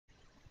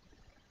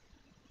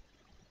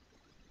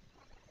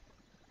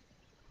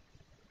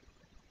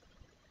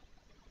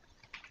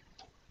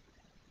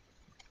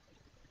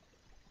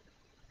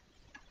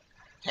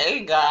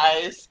Hey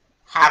guys,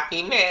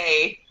 happy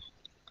May.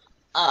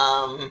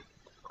 Um,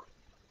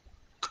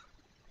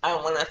 I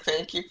want to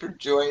thank you for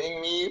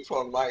joining me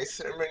for my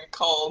sermon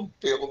called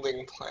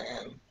Building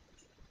Plan.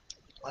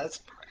 Let's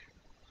pray.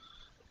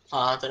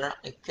 Father,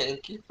 I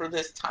thank you for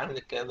this time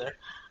together.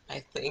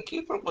 I thank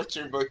you for what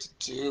you're about to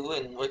do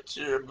and what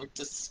you're about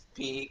to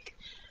speak.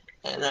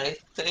 And I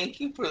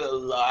thank you for the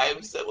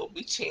lives that will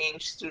be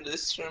changed through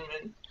this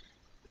sermon,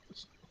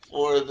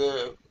 for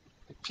the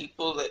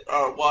people that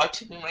are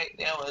watching right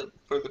now, and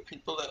for the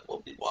people that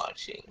will be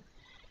watching.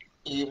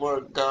 You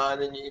are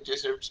God and you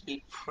deserve to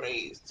be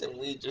praised, and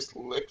we just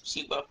lift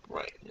you up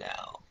right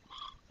now.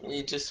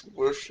 We just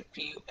worship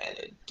you and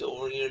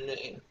adore your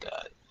name,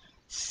 God.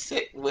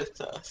 Sit with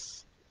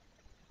us,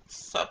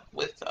 sup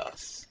with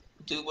us,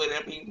 do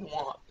whatever you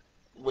want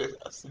with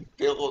us,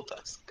 build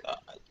us,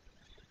 God.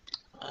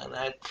 And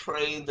I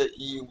pray that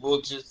you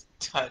will just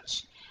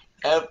touch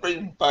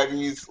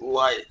everybody's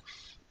life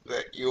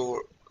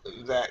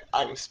that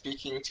I'm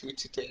speaking to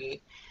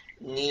today,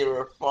 near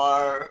or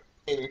far,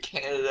 in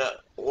Canada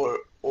or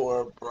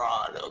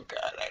abroad. Oh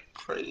God, I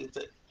pray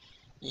that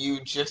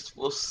you just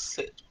will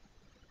sit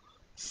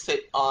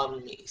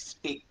on me,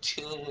 speak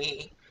to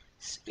me,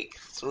 speak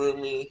through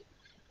me,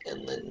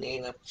 in the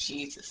name of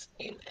Jesus.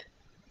 Amen.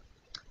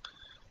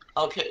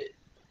 Okay,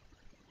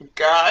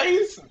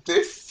 guys,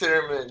 this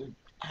sermon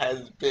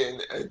has been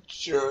a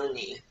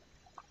journey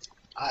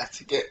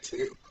to get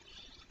to.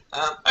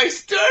 I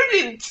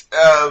started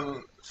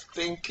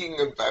thinking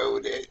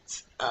about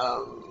it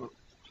uh,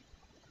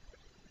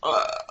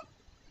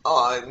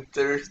 on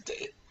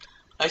Thursday.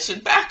 I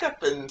should back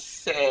up and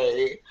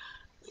say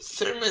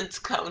sermons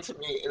come to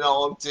me in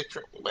all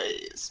different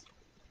ways.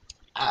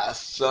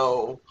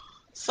 So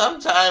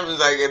sometimes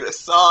I get a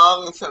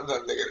song,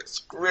 sometimes I get a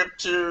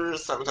scripture,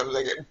 sometimes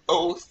I get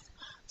both,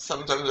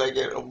 sometimes I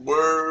get a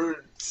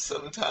word,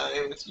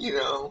 sometimes,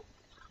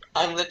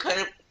 I'm the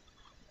kind of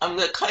I'm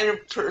the kind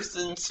of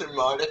person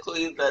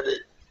sermonically that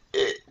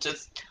it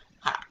just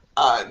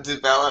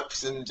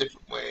develops in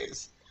different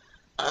ways.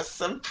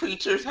 Some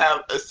preachers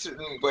have a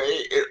certain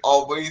way; it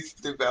always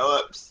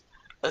develops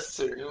a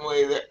certain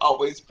way. They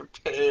always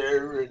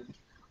prepare and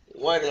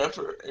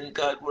whatever, and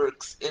God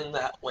works in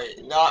that way.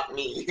 Not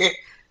me,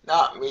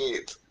 not me.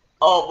 It's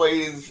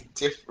always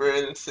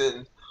different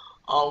and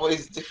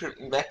always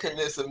different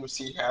mechanisms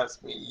He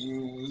has me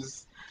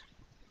use.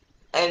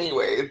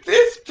 Anyway,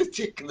 this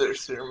particular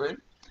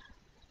sermon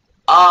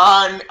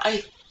on,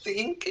 I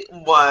think it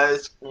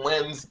was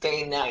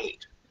Wednesday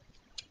night.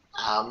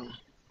 Um,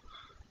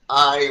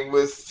 I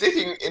was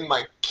sitting in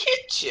my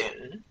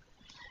kitchen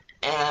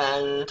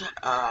and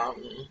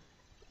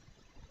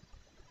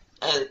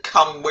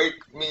Come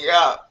Wake Me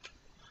Up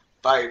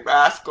by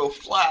Rascal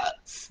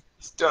Flatts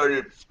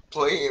started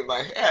playing in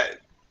my head.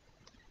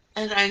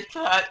 And I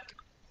thought,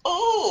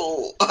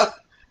 oh,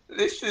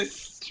 this is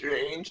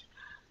strange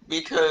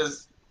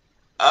because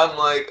I'm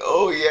like,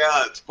 oh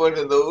yeah, it's one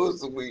of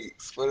those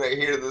weeks when I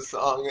hear the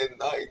song and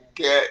I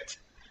get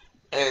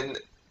an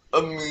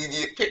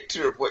immediate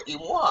picture of what you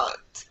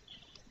want.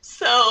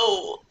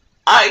 So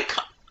I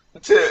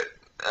to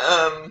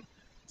um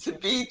to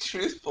be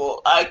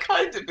truthful, I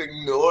kind of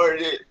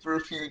ignored it for a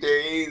few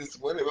days,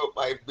 went about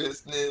my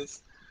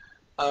business,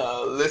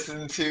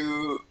 listened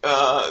to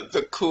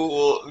the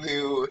cool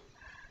new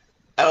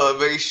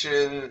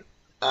Elevation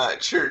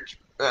Church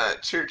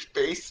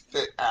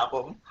Basement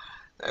album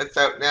that's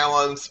out now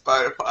on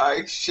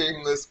Spotify.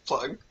 Shameless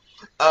plug.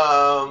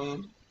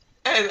 Um,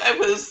 and I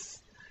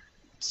was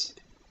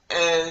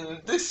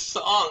and this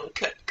song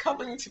kept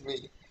coming to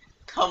me.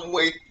 Come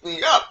Wake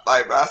Me Up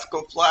by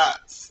Rascal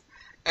Flatts.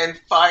 And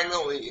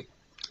finally,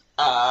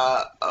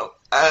 and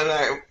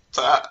I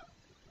thought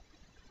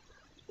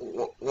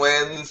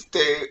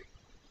Wednesday,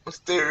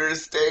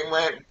 Thursday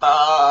went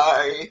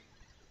by,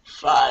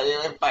 Friday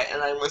went by,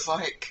 and I was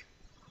like,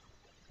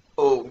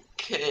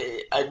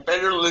 okay, I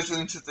better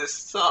listen to this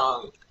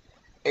song,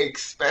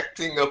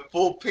 expecting a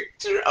full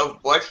picture of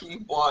what he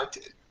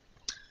wanted.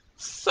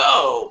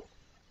 So,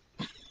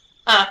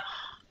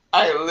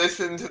 I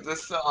listened to the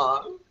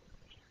song,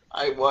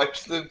 I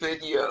watched the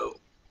video,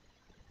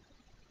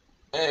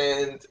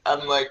 and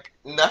I'm like,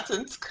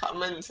 nothing's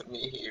coming to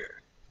me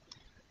here.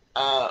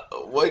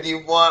 What do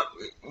you want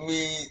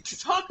me to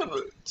talk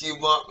about? Do you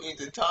want me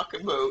to talk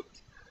about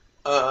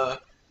uh,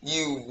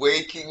 you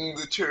waking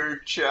the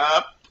church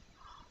up?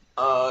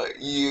 What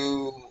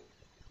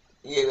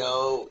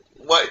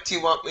do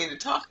you want me to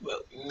talk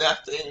about?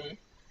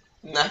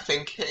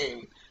 Nothing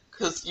came.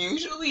 Because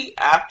usually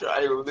after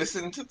I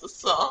listen to the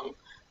song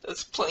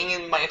that's playing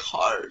in my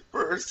heart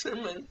for a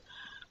sermon,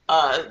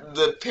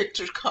 the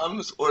picture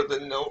comes or the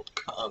note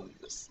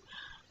comes.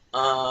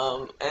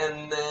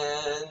 And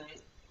then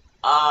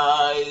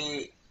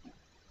I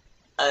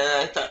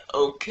I thought,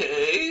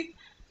 okay,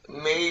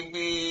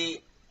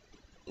 maybe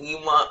you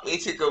want me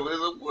to go to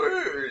the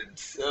word.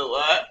 So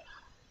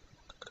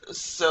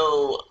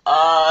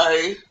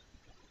I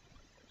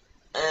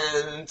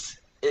and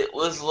it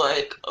was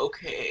like,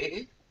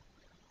 okay,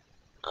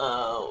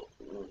 uh,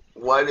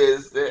 what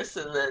is this?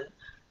 And then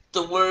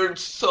the word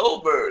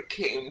sober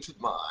came to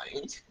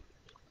mind,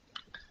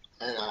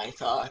 and I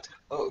thought,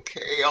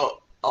 okay,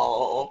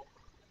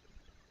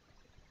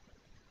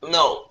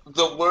 no,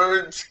 the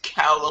words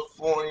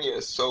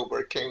California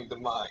sober came to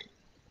mind.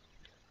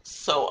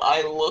 So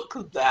I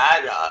looked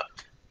that up,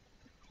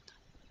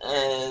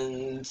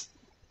 and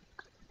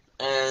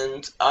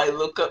I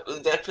look up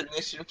the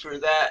definition for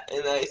that,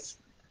 and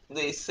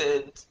they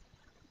said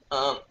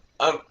um,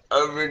 a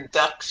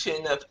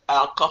reduction of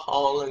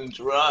alcohol and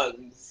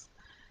drugs.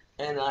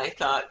 And I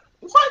thought,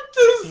 what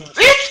does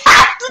this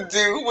have to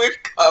do with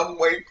Come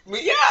Wake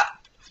Me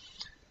Up?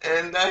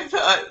 And I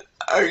thought,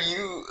 are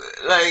you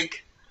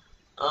like,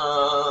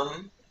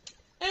 and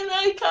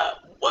I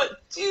thought,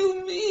 what do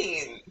you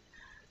mean?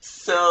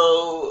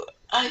 So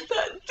I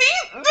thought,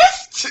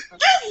 this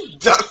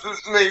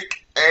doesn't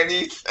make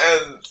any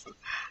sense.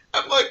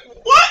 I'm like,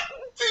 what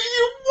do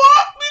you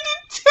want me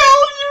to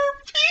tell your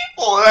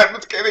people? And I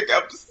was getting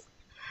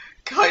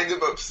kind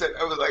of upset.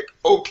 I was like,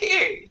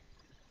 okay.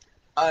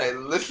 I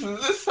listened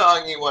to the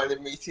song you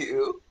wanted me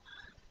to.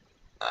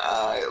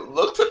 I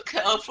looked up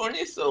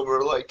California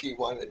Sober like you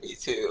wanted me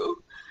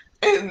to.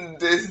 And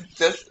this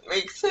doesn't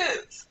make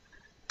sense.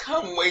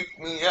 Come Wake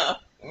Me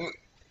Up.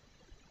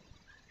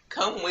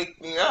 Come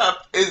Wake Me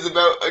Up is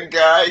about a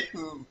guy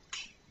who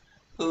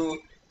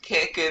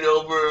can't get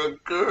over a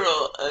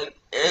girl,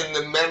 and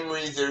the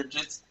memories are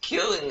just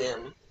killing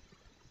him.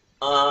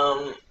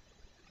 Um,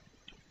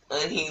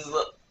 and he's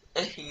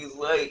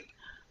like,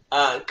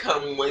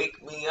 come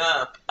wake me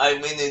up.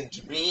 I'm in a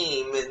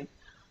dream, and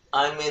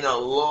I'm in a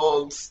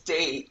lulled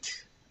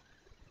state.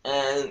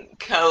 And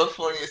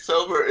California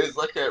Sober is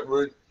like a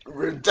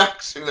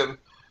reduction of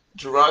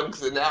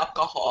drugs and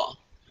alcohol.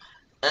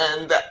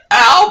 And the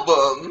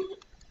album,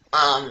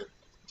 um,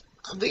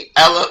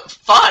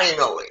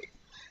 finally,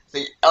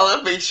 the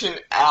Elevation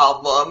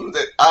album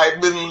that I've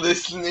been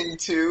listening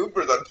to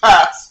for the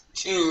past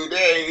 2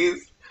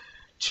 days,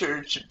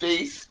 Church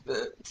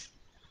Basement.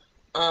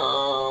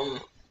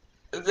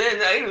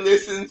 Then I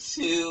listened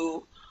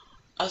to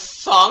a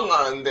song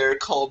on there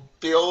called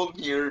Build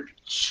Your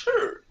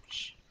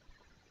Church,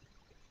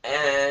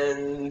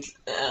 and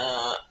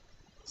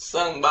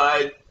sung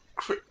by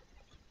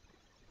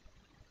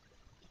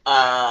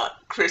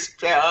Chris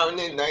Brown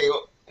and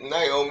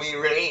Naomi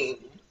Rain.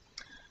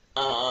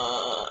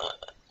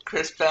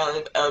 Chris Brown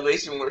of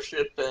Elevation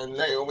Worship and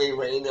Naomi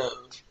Rain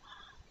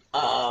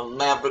of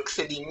Maverick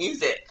City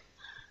Music.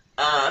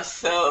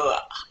 So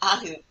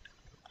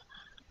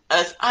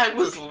as I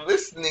was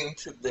listening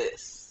to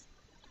this,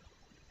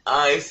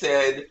 I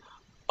said,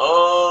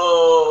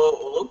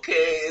 oh,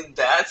 okay,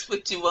 that's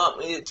what you want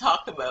me to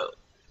talk about.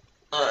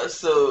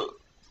 So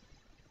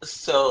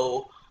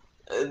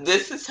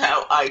this is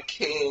how I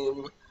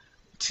came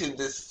to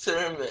this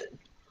sermon.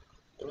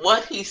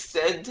 What he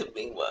said to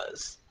me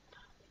was,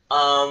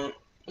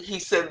 he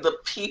said the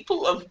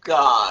people of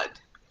God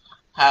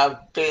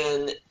have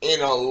been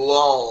in a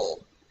lull.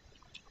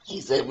 He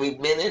said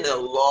we've been in a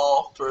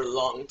lull for a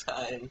long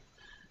time.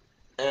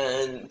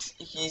 And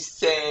he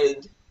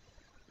said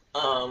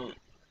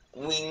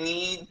we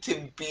need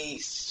to be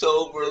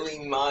soberly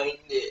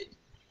minded.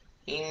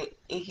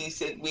 He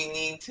said we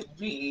need to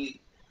be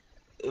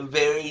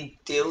very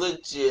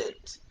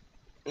diligent,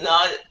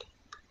 not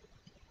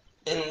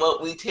in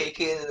what we take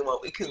in and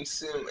what we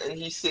consume. And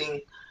he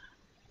said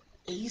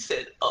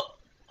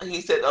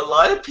a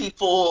lot of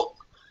people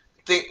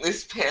think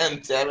this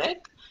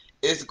pandemic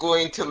is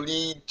going to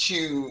lead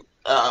to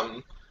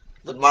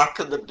the mark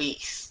of the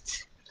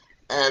beast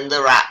and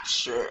the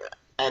rapture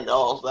and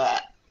all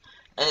that.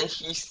 And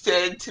he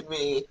said to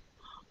me,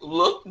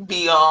 look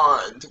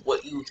beyond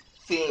what you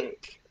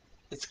think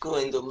it's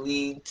going to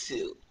lead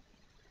to.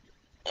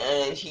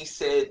 And he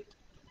said,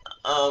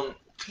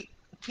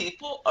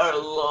 people are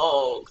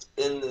lulled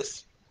in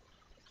this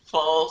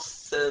false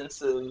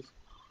sense of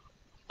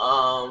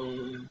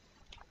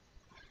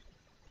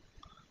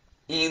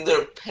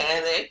either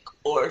panic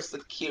or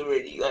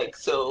security. Like,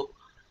 so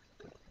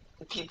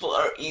people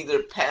are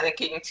either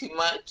panicking too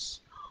much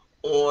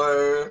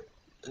or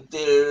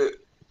they're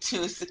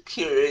too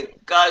secure and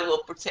God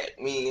will protect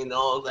me and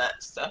all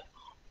that stuff,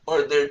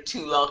 or they're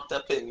too locked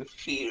up in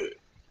fear.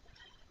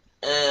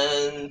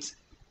 And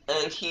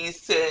he's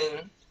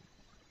saying,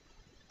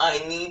 I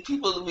need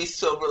people to be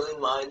soberly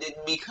minded,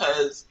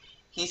 because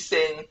he's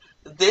saying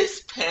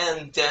this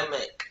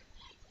pandemic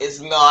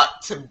is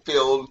not to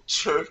build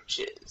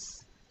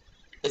churches.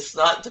 It's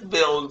not to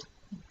build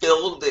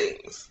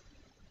buildings.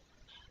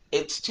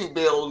 It's to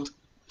build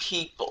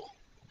people.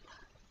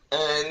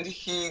 And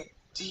he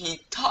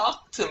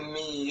talked to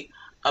me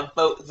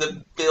about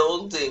the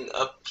building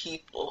of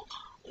people.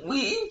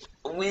 We've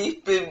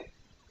been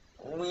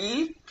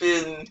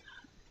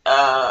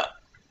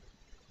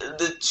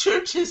the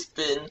church has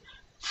been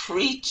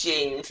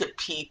preaching to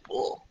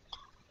people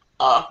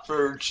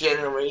for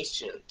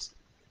generations.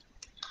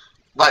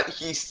 But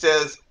he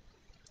says,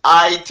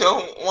 I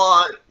don't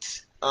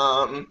want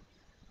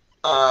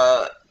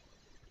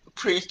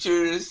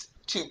preachers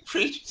to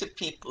preach to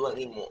people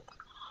anymore.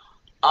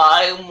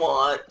 I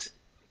want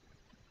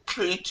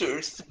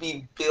preachers to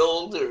be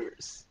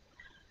builders,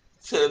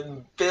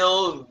 to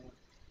build,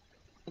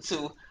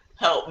 to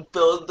help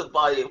build the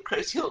body of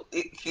Christ.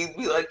 He'd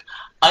be like,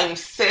 I'm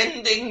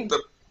sending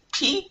the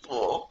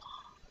people,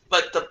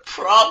 but the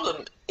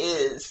problem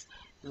is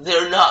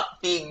they're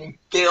not being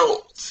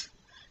built.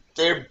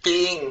 They're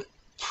being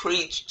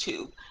preached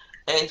to.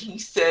 And he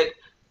said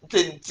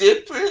the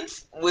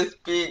difference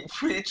with being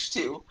preached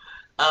to,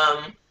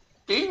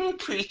 being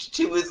preached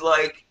to is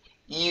like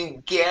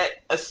you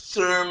get a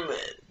sermon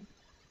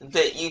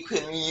that you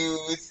can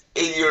use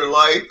in your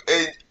life,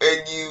 and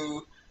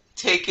you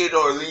take it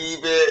or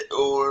leave it,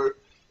 or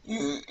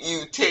you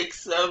take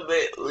some of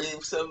it,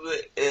 leave some of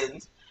it,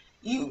 and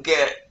you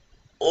get,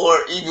 or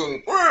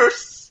even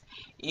worse,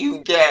 you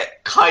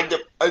get kind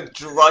of a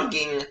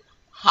drugging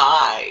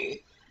high,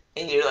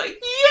 and you're like,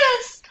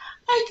 yes,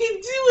 I can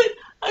do it,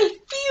 I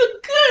feel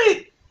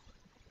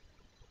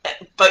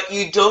good, but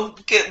you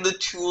don't get the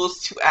tools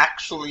to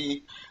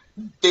actually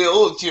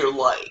build your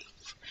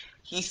life.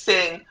 He's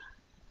saying,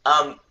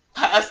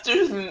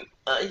 pastors,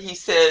 he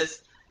said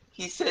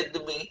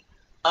to me,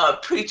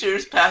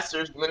 preachers,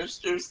 pastors,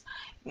 ministers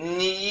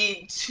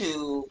need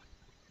to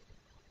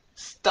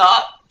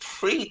stop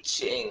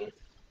preaching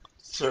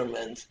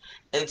sermons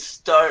and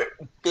start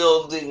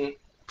building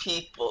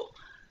people.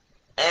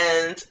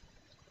 And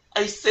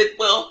I said,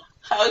 well,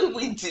 how do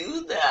we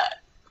do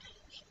that?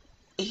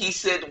 He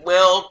said,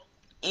 well,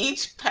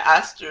 each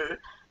pastor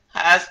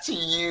has to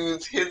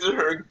use his or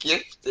her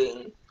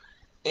gifting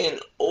in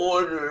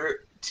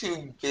order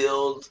to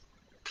build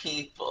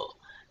people.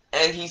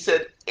 And he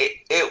said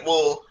it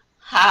will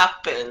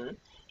happen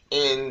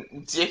in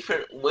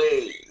different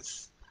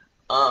ways.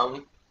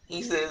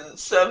 He said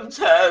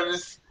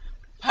sometimes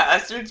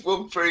pastors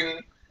will bring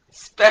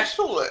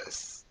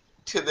specialists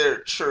to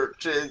their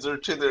churches or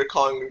to their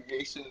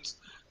congregations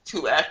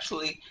to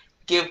actually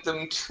give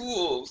them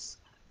tools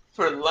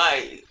for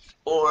life,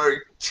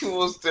 or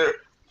tools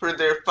for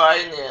their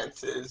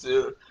finances,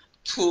 or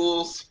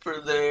tools for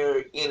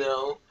their,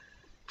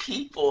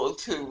 people,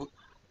 to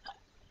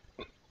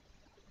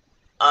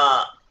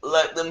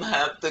let them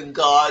have the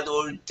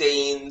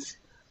God-ordained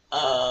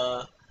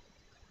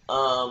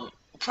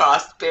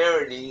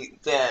prosperity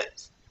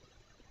that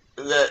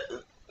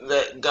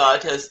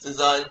God has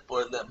designed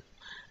for them.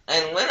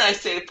 And when I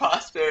say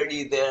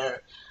prosperity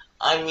there,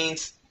 I mean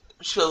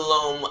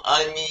shalom.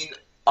 I mean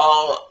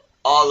all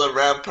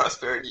around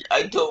prosperity.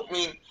 I don't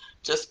mean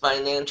just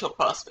financial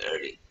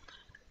prosperity.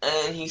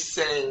 And he's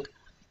saying,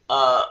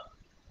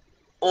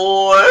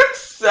 or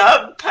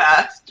some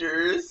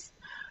pastors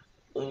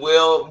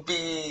will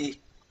be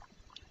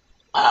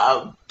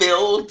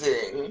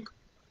building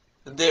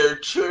their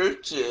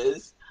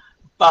churches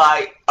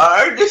by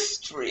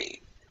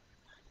artistry.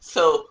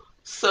 So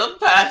some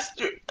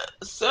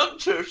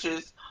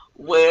churches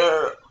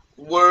where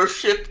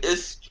worship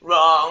is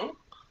strong,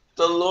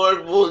 the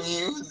Lord will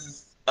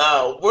use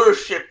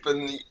worship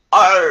and the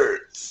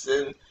arts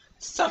and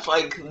stuff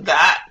like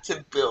that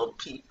to build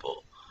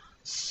people.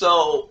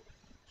 So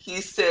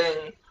he's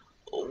saying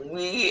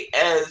we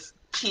as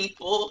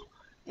people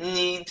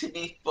need to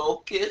be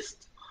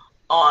focused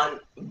on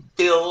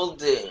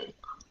building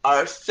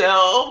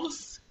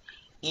ourselves,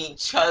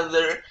 each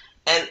other,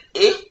 and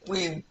if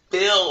we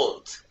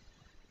build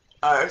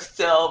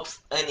ourselves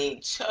and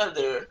each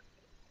other,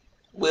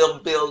 we'll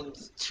build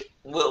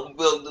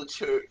the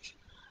church.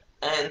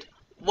 And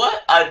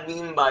what I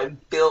mean by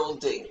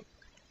building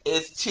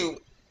is to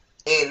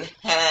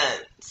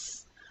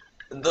enhance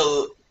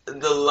the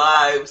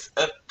lives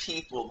of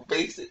people.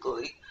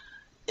 Basically,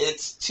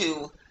 it's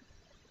to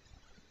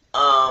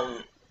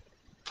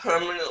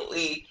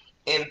permanently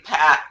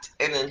impact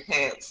and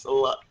enhance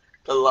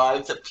the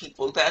lives of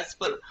people. That's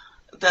what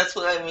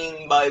I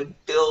mean by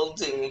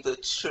building the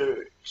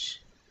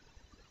church.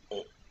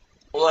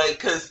 Like,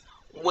 because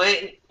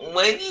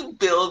when you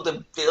build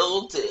a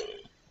building,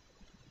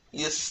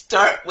 you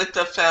start with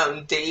the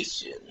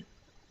foundation,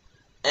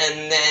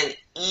 and then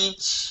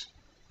each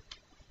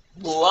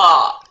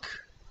block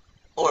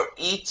or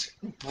each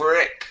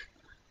brick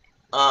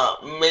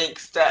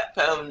makes that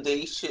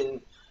foundation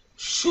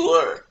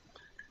sure.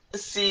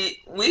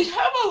 See, we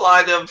have a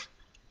lot of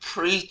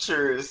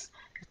preachers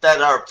that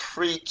are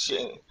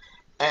preaching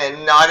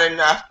and not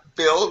enough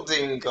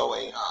building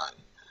going on.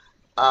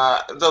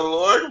 The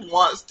Lord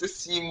wants to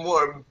see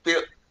more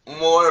building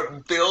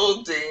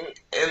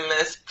and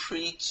less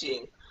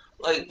preaching.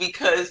 Like,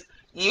 because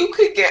you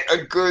could get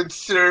a good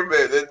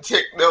sermon and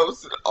take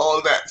notes and all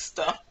that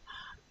stuff,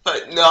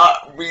 but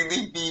not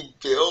really be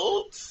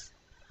built,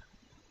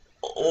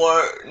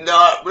 or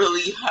not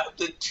really have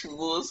the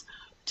tools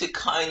to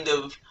kind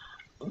of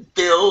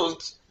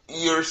build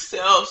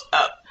yourselves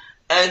up.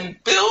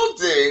 And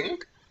building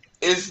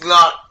is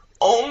not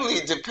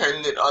only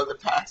dependent on the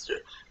pastor.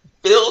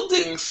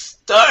 Building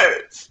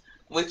starts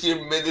with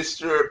your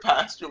minister or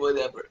pastor,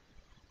 whatever,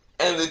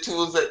 and the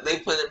tools that they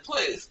put in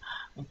place.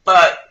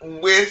 But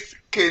with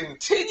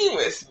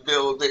continuous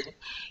building,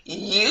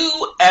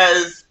 you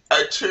as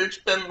a church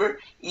member,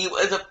 you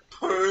as a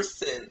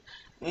person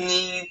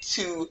need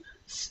to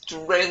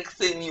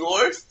strengthen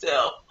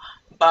yourself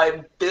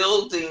by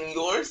building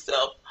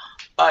yourself,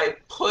 by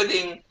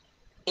putting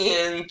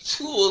in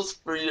tools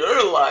for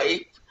your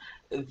life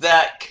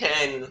that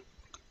can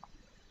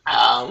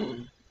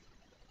um,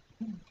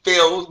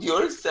 build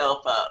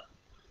yourself up,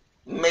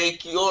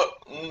 make your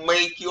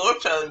make your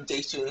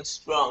foundation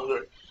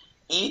stronger.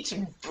 Each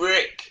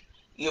brick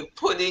you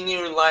put in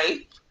your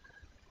life,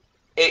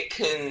 it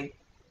can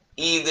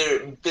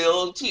either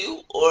build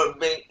you or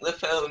make the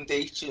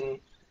foundation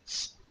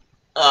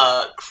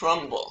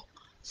crumble.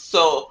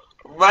 So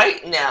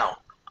right now,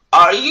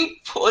 are you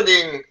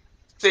putting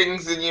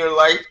things in your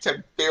life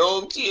to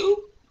build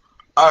you?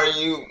 Are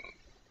you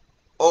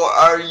or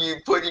are you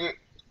putting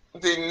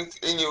things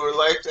in your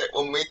life that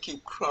will make you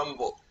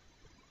crumble?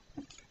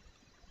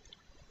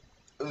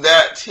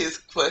 That's his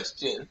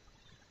question.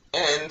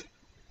 And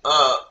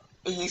uh,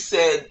 he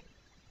said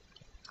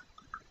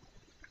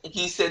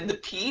he said to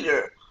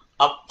Peter,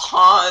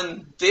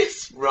 "Upon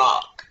this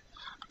rock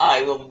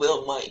I will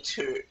build my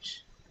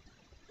church,"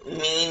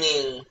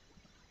 meaning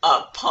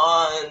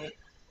upon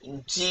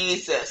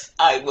Jesus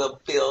I will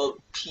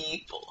build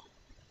people.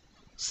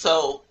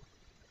 So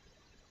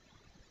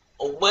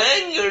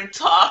when you're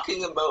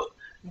talking about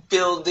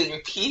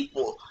building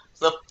people,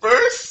 the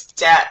first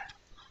step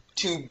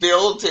to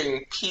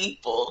building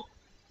people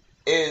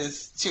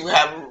is to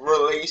have a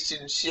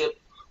relationship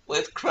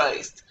with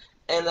Christ.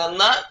 And I'm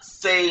not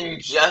saying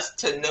just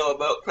to know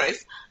about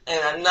Christ, and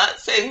I'm not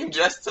saying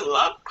just to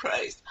love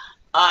Christ.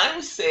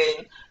 I'm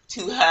saying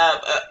to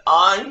have an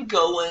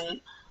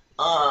ongoing,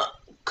 uh,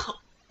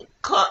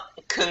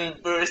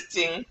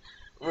 conversing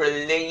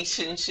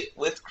relationship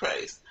with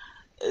Christ.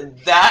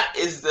 That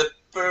is the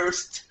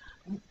first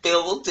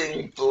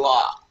building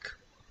block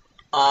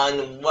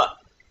on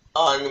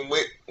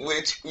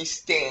which we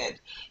stand.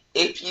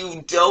 If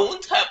you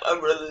don't have a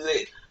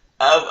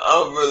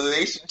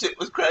relationship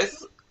with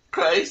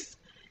Christ,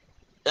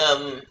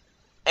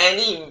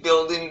 any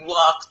building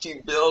blocks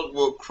you build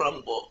will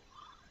crumble,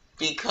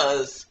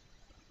 because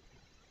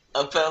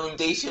a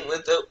foundation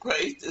without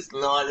Christ is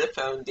not a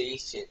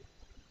foundation.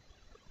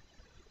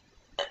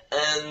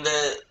 And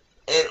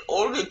in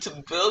order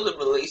to build a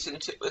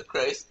relationship with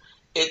Christ,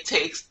 it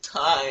takes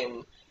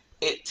time,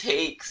 it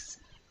takes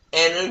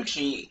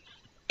energy,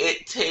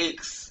 it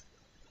takes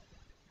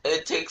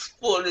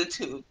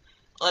fortitude.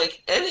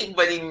 Like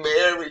anybody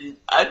married,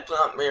 I'm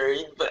not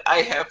married, but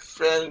I have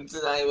friends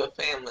and I have a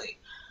family.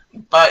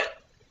 But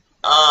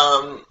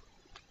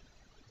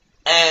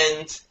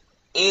and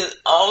in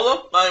all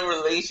of my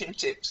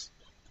relationships,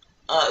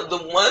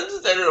 the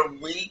ones that are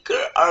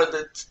weaker are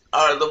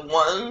the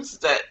ones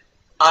that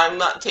I'm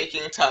not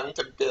taking time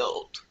to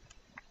build.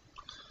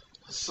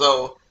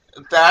 So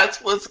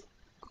that's what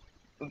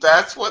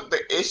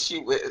the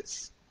issue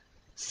is.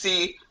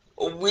 See,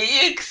 we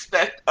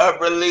expect our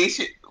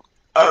relationship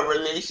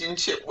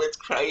with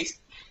Christ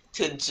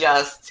to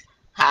just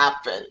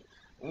happen.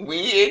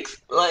 We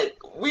expect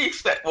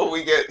when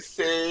we get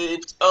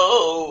saved,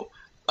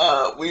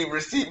 we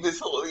receive His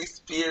Holy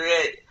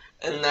Spirit,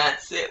 and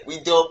that's it. We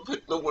don't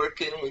put the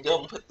work in, we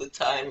don't put the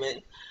time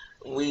in.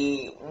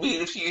 We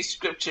read a few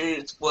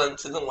scriptures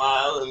once in a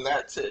while, and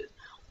that's it.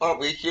 Or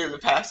we hear the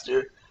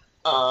pastor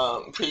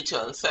preach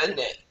on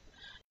Sunday,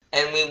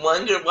 and we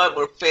wonder why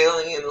we're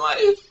failing in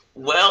life.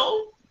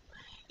 Well,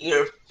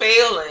 you're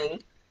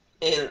failing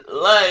in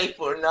life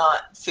or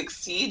not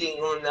succeeding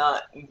or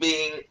not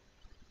being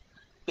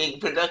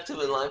productive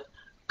in life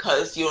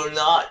because you're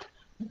not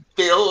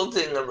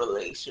building a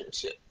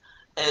relationship.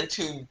 And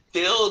to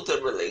build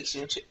a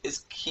relationship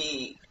is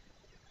key.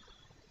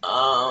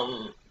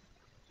 Um,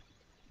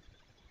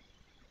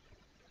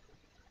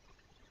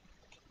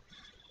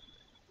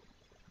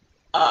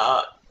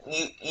 uh,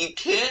 you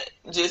can't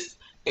just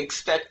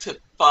expect to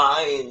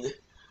find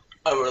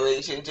a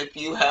relationship.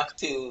 You have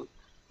to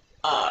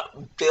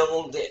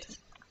build it.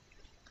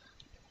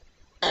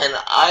 And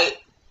I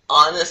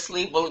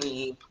honestly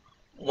believe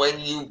when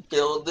you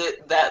build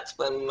it, that's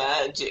when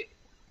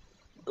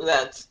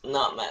that's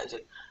not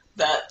magic,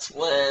 that's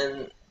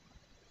when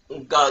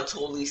God's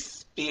Holy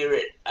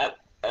Spirit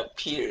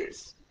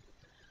appears.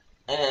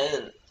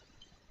 And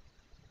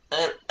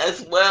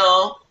as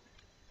well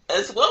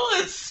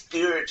as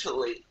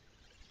spiritually,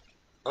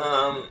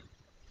 um,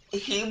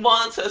 He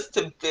wants us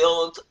to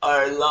build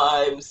our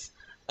lives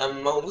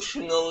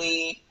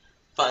emotionally,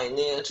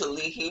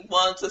 financially. He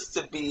wants us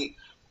to be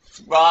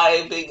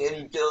thriving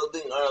and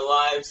building our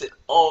lives in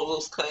all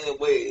those kind of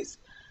ways.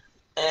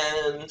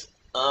 And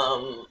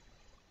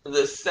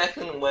the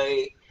second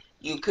way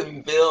you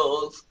can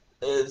build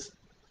is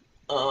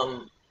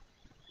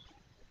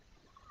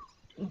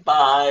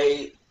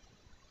by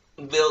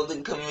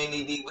building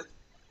community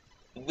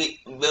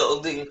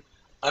building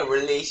a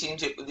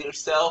relationship with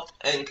yourself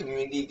and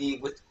community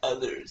with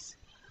others.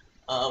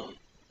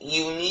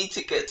 You need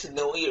to get to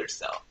know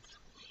yourself.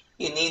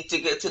 You need to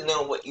get to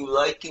know what you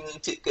like. You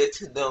need to get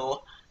to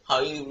know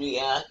how you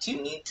react.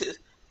 You need to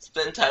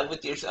spend time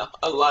with yourself.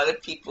 A lot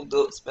of people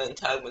don't spend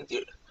time with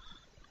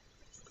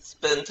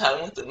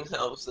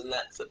themselves, and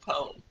that's the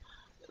problem.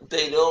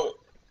 They don't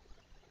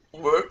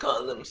work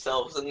on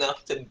themselves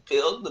enough to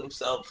build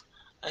themselves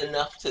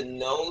enough to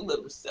know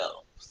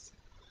themselves.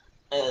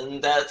 And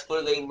that's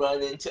where they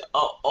run into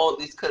all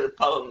these kind of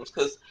problems.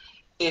 Because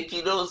if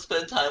you don't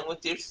spend time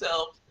with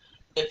yourself,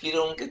 if you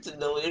don't get to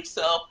know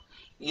yourself,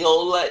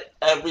 you'll let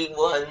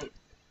everyone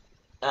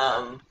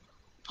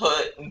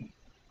put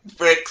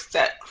bricks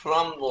that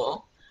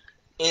crumble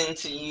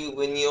into you,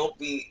 and you'll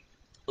be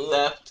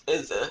left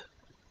as a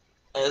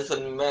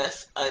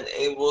mess,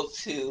 unable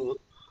to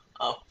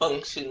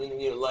function in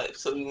your life.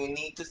 So you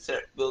need to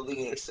start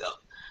building yourself,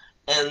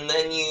 and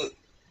then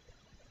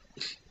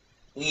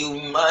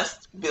you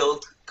must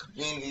build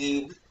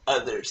community with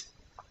others.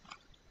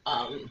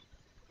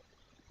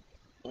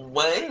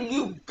 When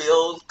you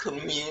build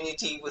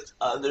community with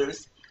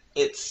others,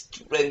 it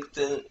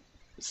strengthens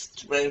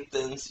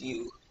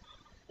you.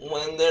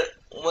 When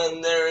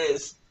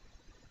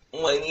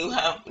you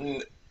have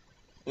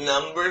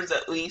numbers,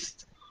 at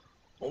least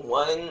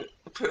one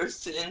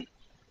person,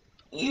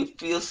 you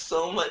feel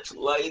so much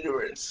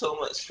lighter and so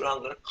much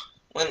stronger.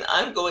 When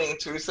I'm going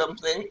through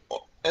something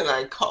and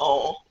I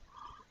call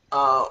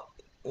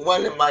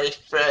one of my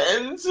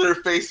friends or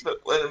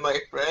Facebook one of my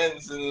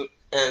friends,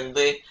 and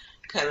they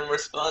kind of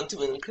respond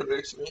to and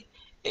encourage me,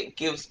 it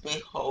gives me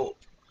hope.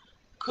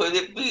 Could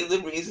it be the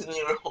reason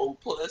you're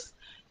hopeless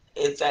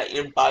is that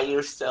you're by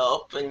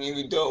yourself and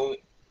you don't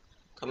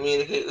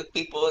communicate with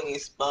people and you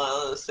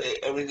smile and say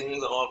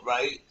everything's all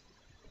right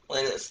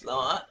when it's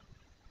not?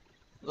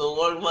 The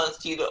Lord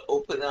wants you to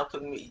open up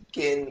and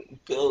begin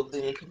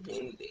building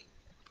community.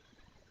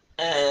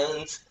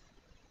 And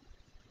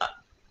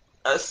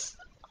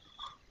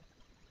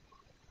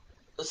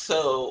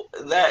so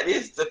that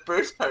is the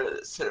first part of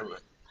the sermon.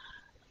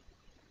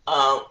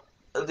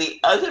 The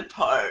other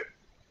part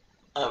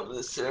of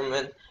the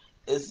sermon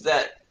is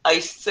that I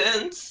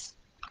sense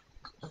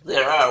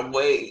there are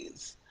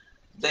ways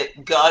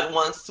that God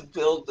wants to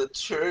build the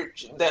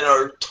church that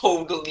are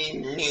totally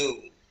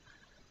new.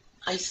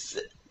 I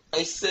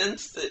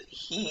sense that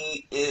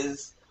He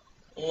is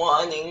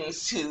wanting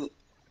to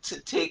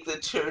take the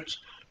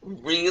church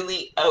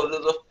really out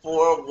of the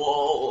four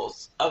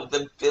walls of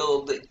the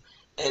building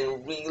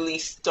and really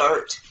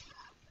start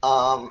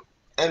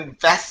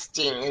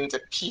investing into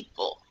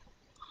people.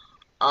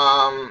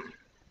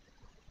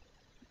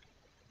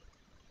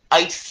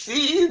 I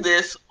see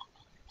this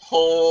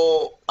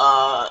whole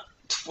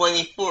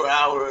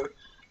 24-hour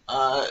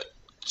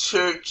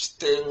church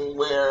thing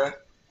where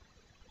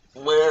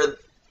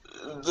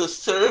the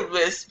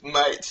service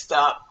might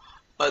stop,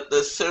 but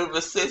the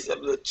services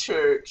of the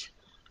church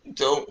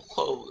don't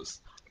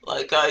close.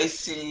 Like I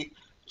see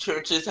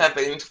churches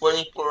having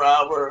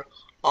 24-hour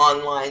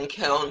online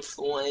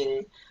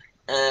counseling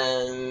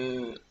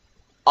and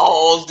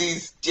all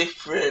these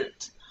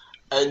different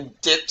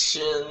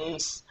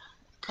addictions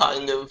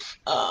kind of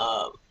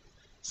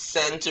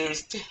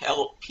centers to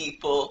help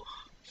people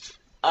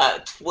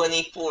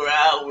 24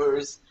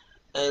 hours,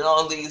 and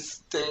all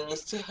these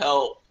things to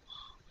help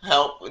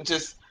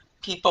just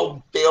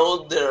people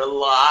build their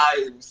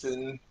lives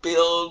and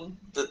build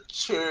the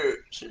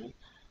church. And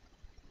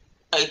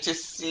I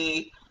just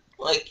see,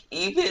 like,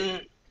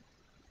 even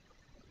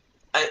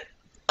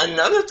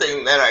another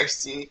thing that I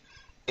see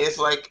is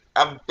like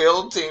a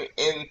building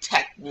in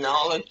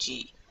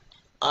technology,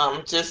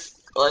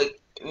 just like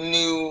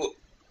new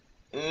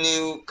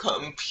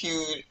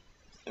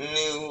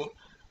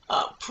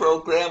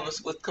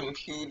programs with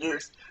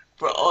computers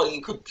for all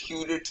you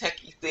computer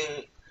techie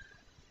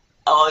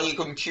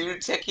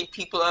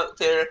people out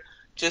there.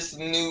 Just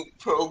new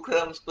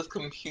programs with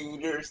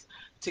computers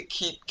to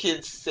keep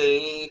kids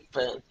safe,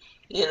 and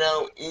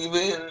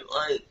even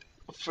like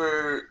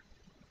for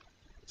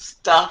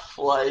stuff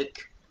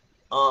like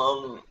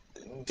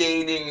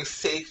dating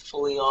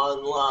safely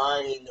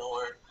online,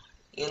 or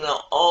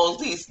all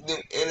these new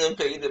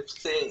innovative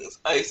things.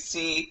 I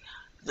see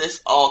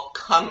this all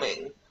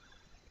coming,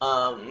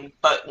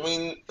 but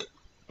in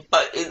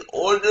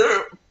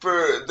order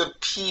for the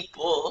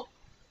people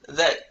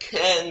that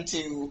can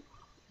do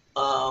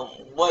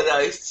what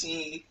I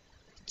see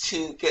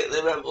to get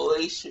the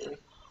revelation,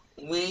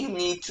 we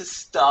need to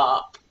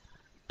stop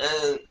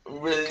and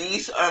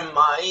release our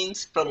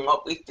minds from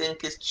what we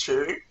think is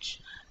church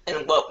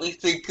and what we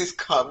think is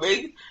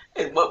coming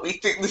and what we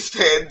think this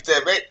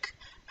pandemic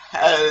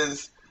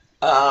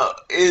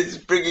is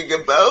bringing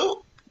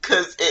about,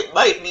 because it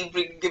might be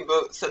bringing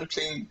about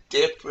something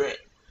different.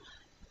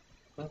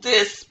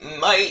 This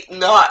might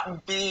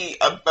not be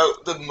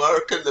about the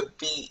mark of the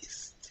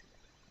beast.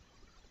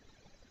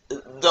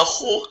 The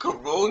whole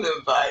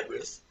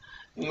coronavirus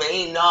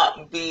may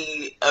not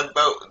be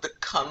about the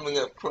coming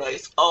of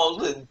Christ. All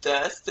the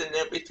deaths and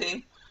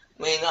everything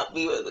may not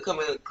be about the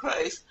coming of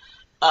Christ.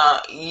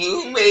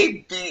 You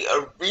may be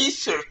a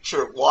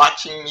researcher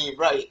watching me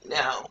right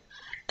now,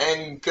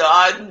 And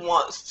God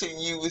wants to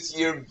use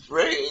your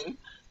brain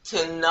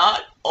to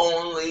not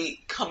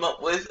only come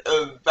up with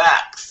a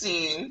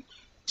vaccine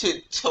to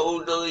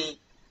totally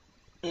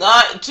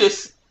not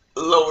just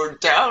lower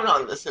down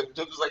on the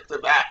symptoms like the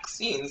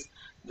vaccines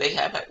they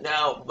have it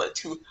now, but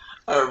to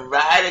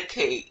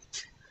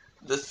eradicate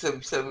the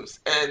symptoms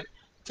and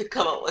to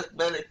come up with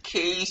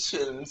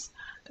medications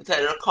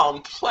that are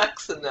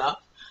complex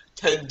enough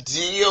to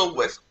deal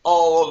with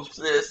all of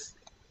this,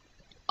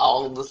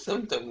 all of the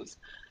symptoms,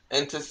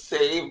 and to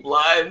save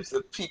lives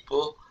of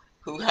people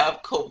who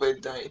have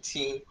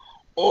COVID-19.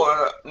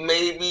 Or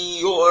maybe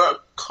you're a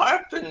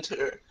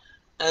carpenter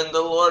and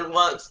the Lord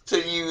wants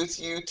to use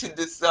you to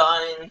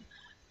design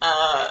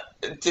uh,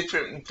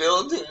 different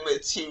building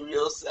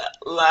materials that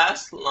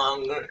last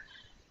longer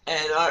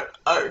and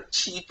are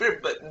cheaper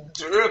but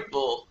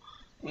durable.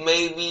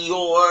 Maybe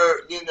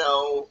you're,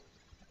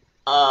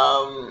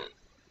 um,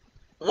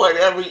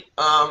 whatever,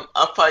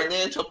 a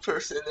financial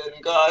person,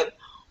 and God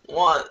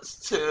wants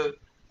to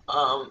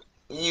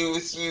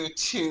use you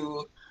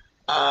to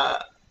uh,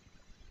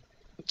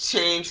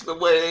 change the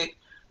way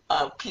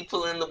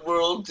people in the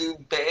world do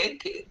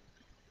banking.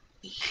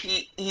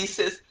 He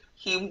says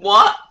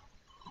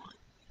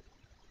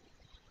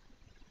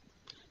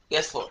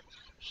yes, Lord.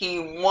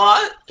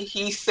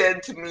 He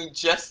said to me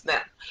just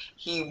now,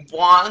 he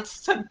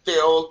wants to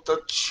build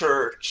the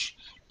church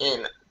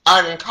in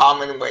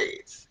uncommon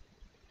ways.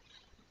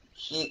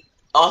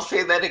 I'll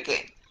say that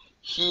again.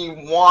 He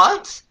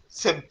wants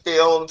to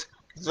build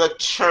the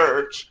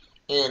church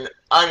in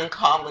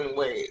uncommon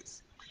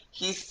ways.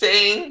 He's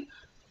saying,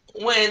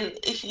 when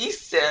he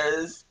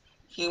says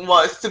he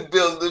wants to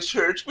build the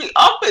church, we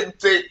often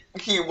think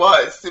he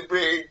wants to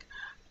bring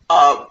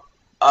um,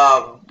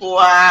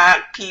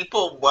 black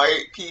people,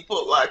 white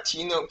people,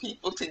 Latino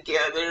people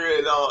together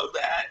and all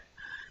that.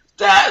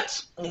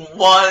 That's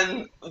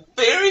one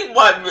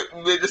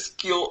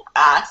minuscule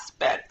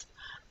aspect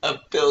of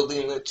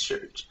building the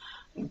church.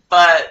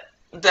 But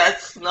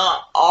that's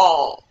not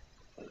all.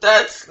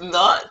 That's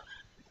not,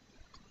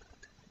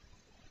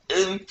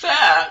 in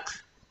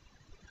fact,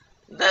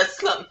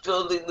 that's not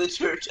building the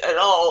church at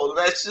all.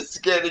 That's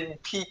just getting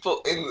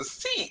people in the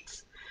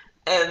seats.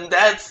 And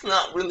that's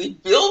not really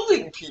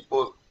building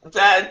people.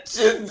 That's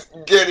just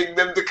getting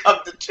them to come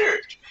to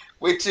church,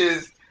 which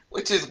is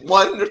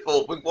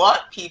wonderful. We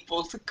want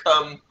people to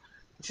come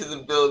to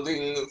the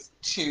buildings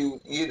to,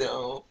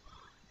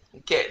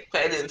 get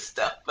fed and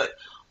stuff. But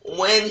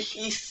when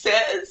he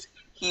says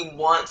he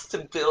wants to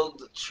build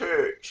the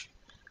church,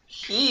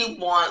 he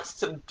wants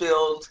to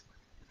build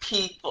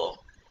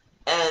people.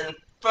 And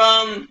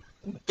from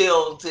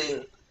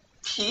building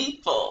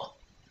people,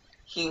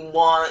 he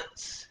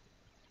wants,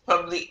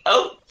 from the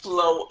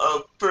outflow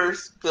of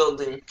first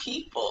building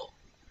people,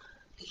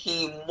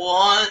 he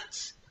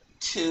wants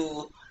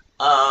to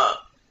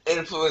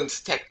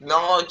influence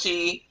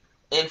technology,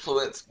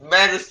 influence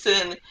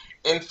medicine,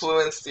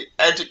 influence the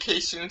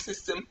education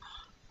system.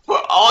 For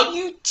all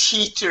you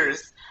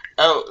teachers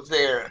out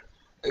there,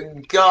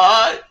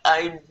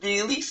 I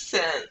really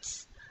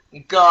sense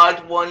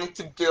God wanted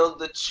to build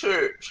the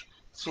church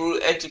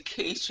through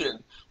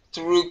education,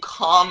 through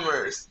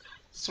commerce,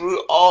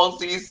 through all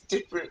these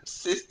different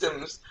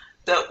systems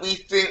that we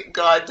think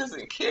God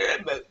doesn't care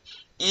about.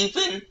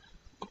 Even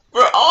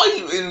for all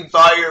you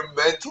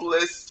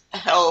environmentalists,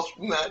 health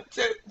nuts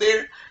out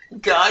there,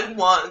 God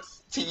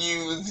wants to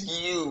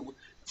use you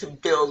to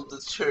build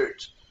the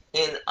church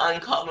in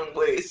uncommon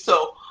ways.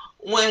 So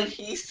when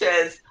he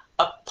says,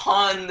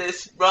 upon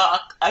this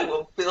rock I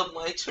will build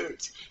my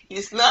church,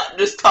 he's not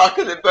just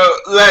talking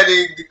about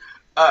letting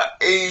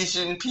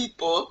Asian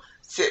people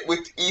sit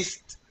with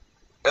East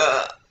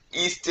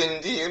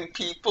Indian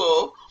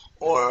people,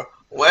 or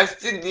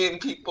West Indian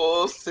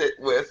people sit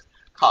with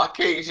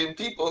Caucasian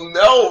people.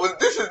 No,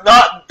 this is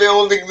not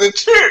building the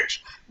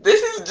church.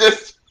 This is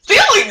just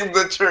filling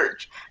the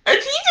church. And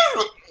he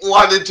doesn't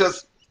want to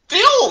just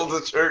fill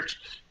the church.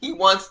 He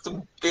wants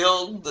to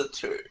build the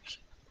church.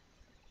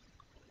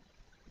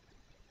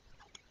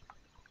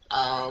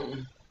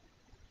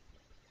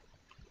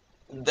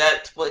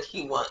 That's what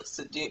he wants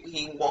to do.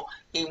 He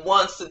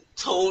wants to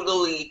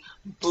totally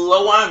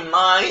blow our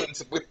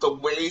minds with the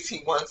ways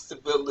he wants to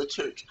build the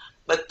church.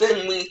 But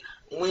then we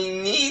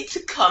need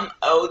to come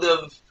out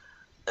of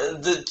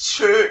the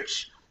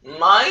church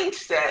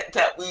mindset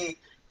that we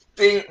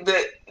think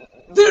that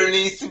there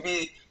needs to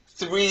be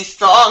 3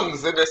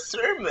 songs in a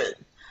sermon.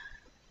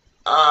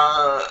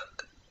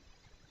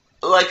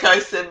 Like I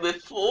said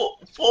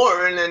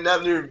before in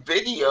another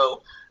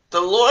video, the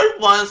Lord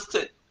wants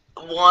to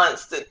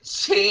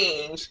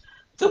change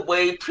the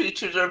way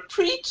preachers are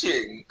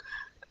preaching,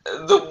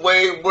 the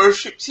way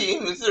worship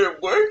teams are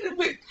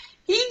worshiping.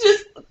 He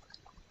just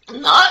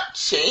not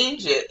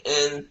change it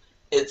in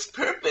its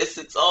purpose.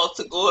 It's all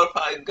to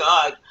glorify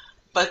God.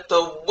 But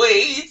the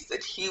ways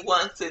that he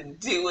wants to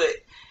do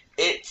it,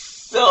 it's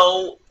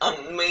so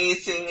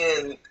amazing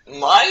and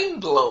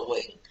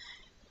mind-blowing.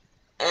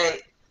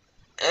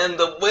 And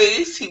the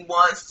ways he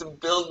wants to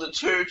build the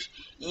church,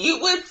 you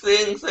would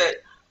think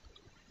that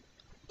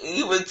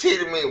you would say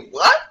to me,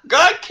 what?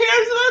 God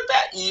cares about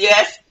that?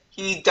 Yes,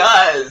 he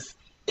does.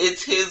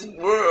 It's his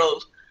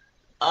world.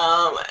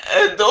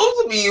 And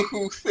those of you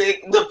who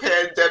think the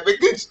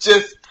pandemic is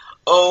just,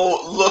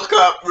 oh, look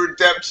up,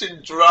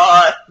 redemption,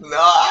 draw,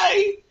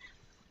 nigh,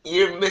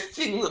 you're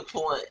missing the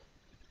point.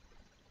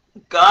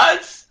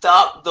 God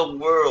stopped the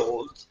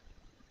world,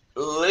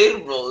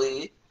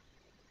 literally,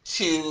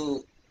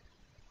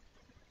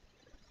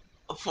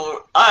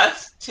 for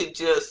us to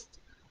just,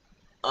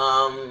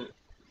 um,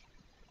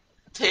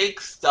 take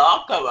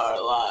stock of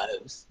our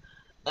lives.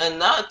 And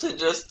not to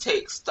just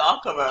take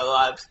stock of our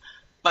lives,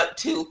 but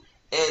to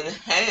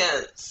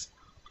enhance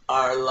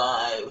our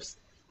lives.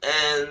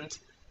 And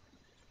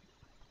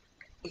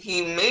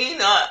he may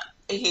not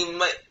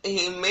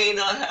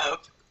have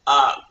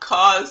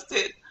caused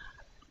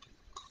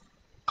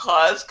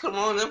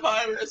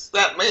coronavirus.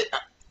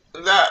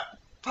 That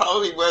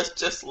probably was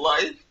just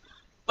life,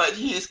 but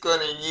he's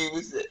gonna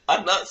use it.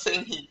 I'm not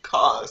saying he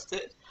caused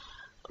it,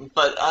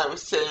 but I'm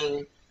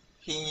saying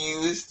he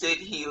used it,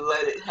 he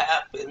let it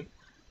happen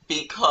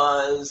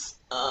because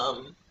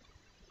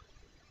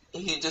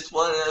he just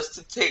wanted us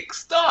to take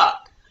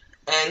stock,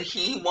 and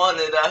he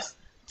wanted us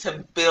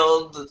to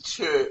build the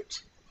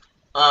church.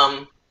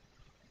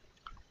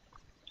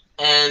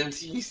 And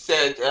he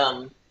said,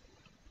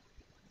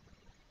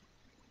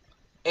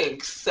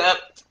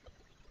 except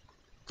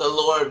the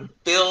Lord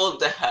build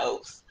the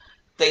house,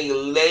 they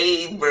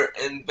labor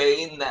in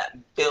vain that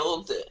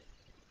build it.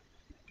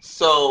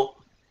 So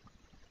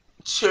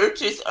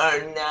churches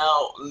are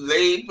now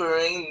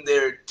laboring,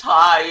 they're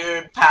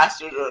tired,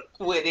 pastors are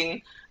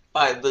quitting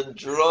by the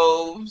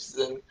droves,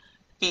 and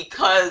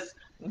because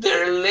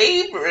they're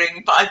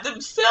laboring by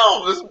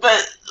themselves.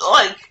 But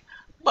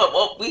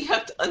what we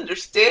have to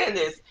understand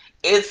is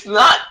it's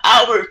not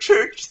our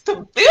church to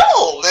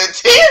build,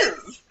 it's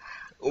his.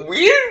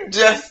 We're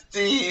just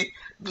the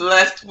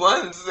blessed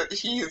ones that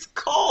he's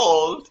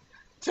called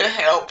to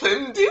help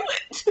him do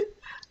it.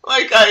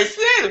 Like I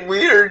said,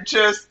 we're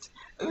just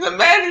the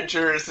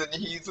managers and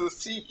he's the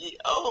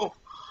CEO.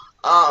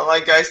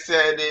 Like I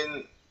said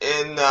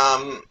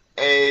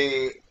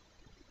a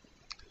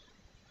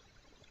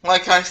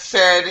like I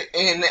said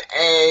in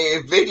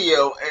a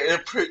video, in a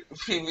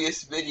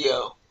previous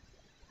video,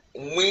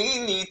 we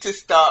need to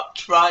stop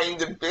trying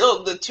to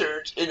build the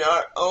church in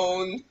our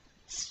own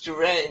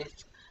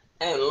strength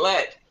and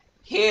let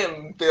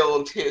him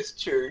build his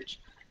church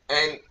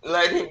and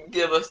let him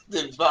give us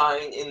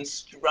divine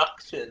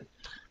instruction.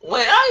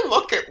 When I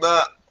look at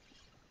the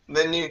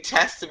New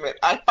Testament,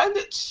 I find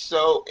it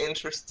so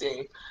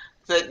interesting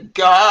that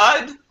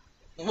God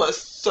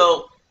was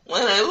so,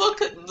 when I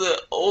look at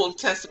the Old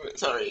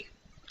Testament,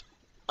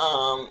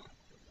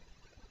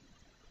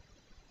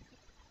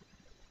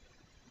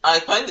 I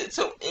find it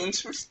so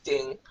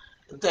interesting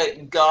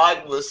that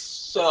God was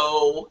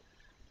so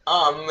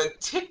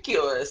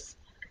meticulous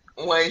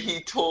when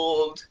he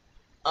told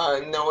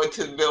Noah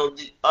to build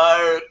the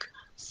ark,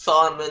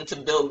 Solomon to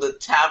build the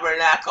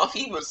tabernacle.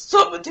 He was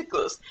so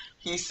meticulous.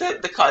 He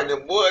said the kind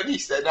of wood, he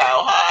said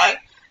how high,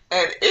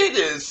 and it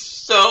is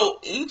so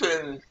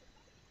even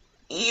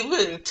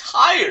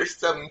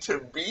tiresome to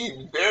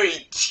read,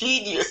 very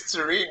tedious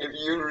to read. If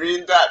you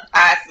read that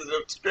passage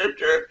of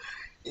scripture,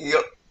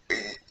 you'll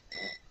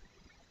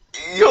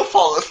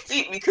fall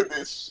asleep because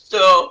it's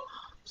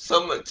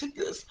so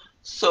meticulous.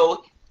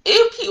 So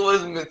if he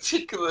was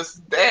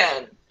meticulous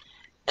then,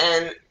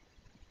 and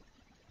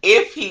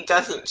if he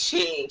doesn't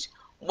change,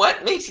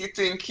 what makes you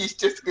think he's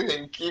just going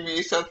to give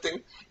you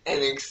something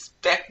and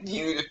expect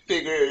you to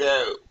figure it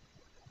out?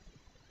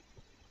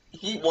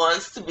 He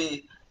wants to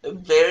be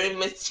very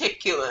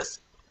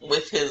meticulous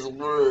with his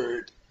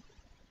word.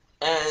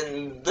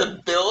 And the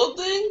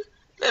building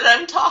that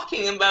I'm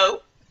talking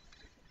about,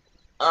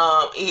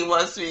 he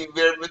wants to be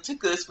very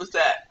meticulous with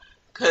that.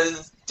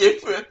 Because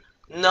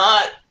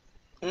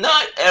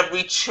not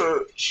every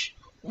church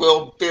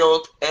will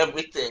build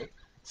everything.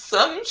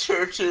 Some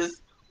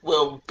churches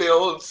will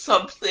build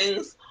some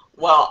things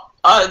while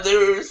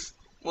others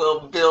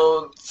will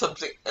build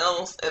something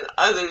else, and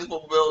others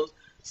will build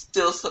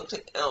still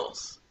something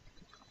else.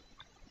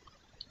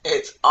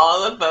 It's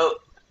all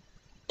about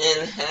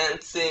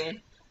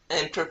enhancing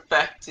and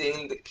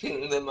perfecting the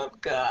kingdom of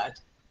God.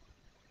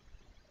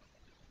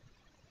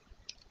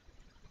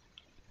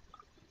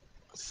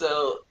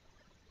 So,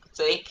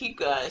 thank you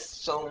guys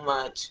so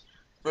much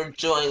for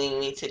joining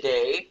me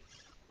today.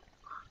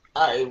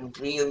 I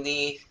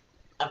really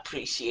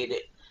appreciate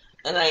it.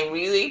 And I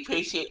really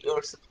appreciate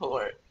your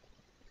support.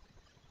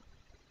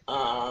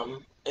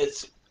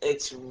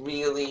 It's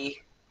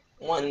really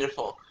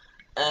wonderful.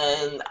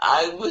 And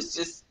I was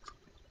just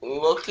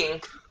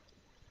looking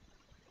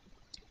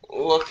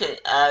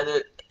at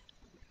it,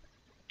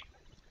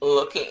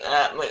 looking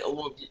at my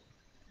old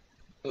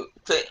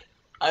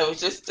I was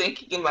just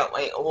thinking about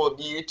my old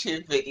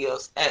YouTube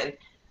videos, and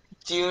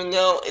do you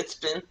know it's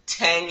been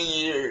 10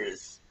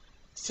 years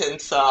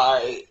since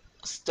I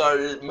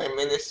started my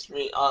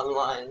ministry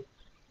online.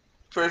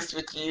 First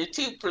with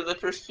YouTube for the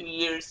first few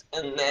years,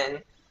 and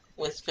then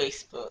with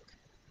Facebook.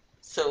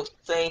 So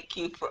thank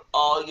you for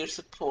all your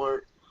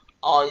support,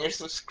 all your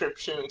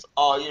subscriptions,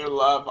 all your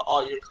love,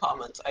 all your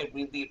comments. I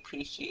really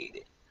appreciate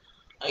it.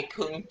 I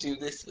couldn't do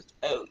this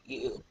without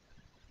you.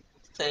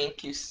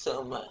 Thank you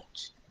so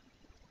much.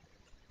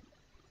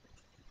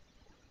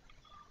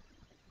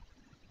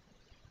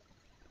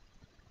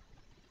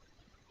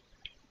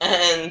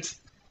 And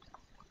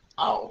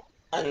oh,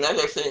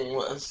 another thing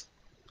was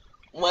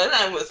when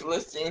I was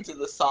listening to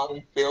the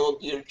song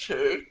Build Your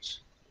Church,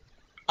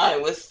 I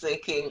was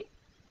thinking,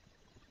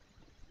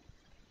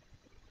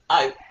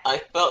 I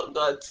felt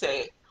God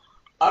say,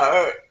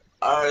 are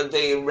are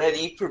they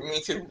ready for me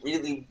to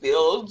really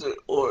build,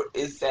 or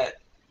is that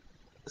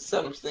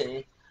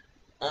something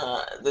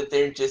that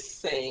they're just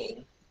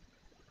saying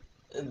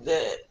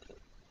that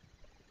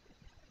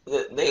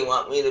they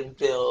want me to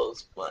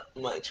build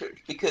my church?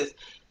 Because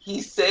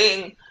he's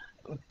saying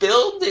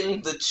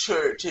building the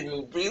church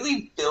and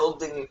really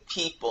building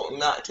people,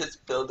 not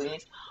just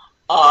buildings,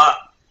 are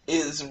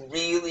is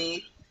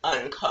really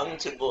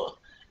uncomfortable.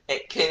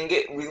 It can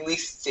get really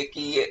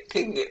sticky, it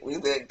can get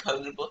really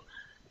uncomfortable,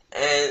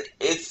 and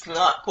it's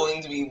not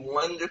going to be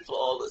wonderful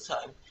all the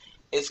time.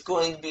 It's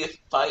going to be a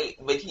fight,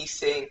 but he's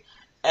saying,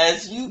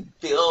 as you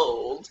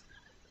build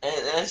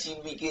and as you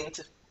begin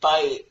to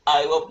fight,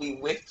 I will be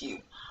with you.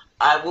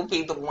 I will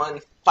be the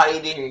one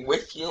fighting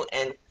with you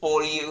and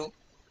for you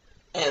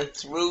and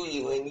through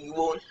you, and you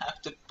won't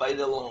have to fight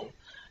alone.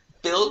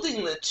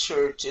 Building the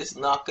church is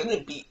not going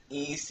to be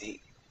easy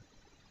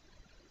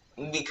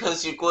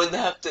because you're going to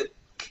have to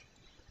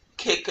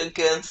kick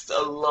against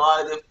a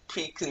lot of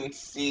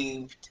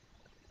preconceived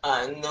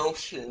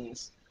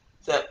notions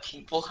that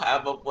people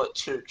have of what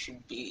church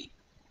should be.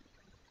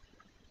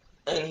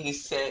 And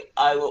he's saying,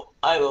 I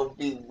will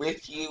be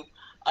with you,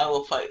 I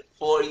will fight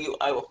for you,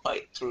 I will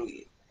fight through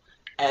you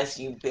as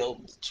you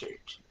build the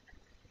church.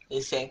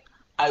 He's saying,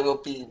 I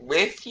will be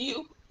with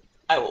you,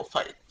 I will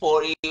fight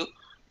for you,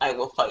 I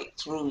will fight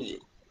through you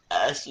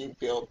as you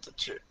build the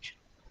church.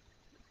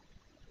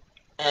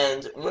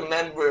 And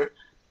remember,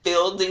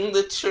 building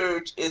the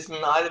church is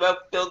not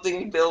about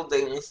building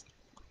buildings,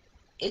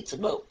 it's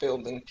about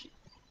building people.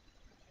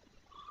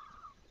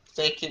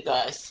 Thank you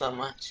guys so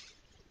much.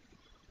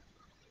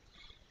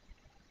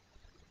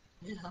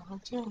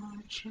 Build your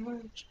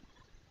church,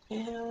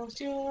 build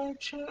your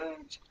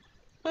church,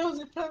 build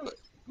it from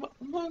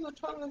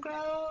the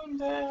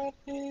ground up,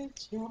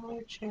 it's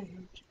your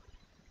church.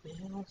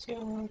 Build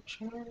your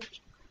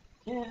church,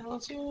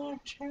 build your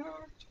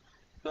church,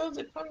 build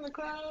it from the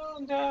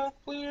ground up,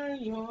 we're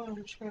your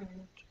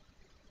church.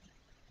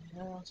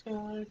 Build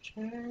your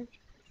church,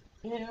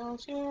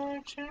 build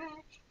your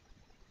church.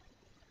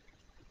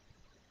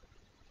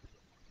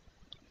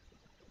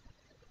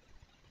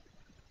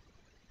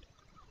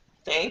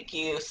 Thank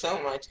you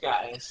so much,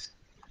 guys.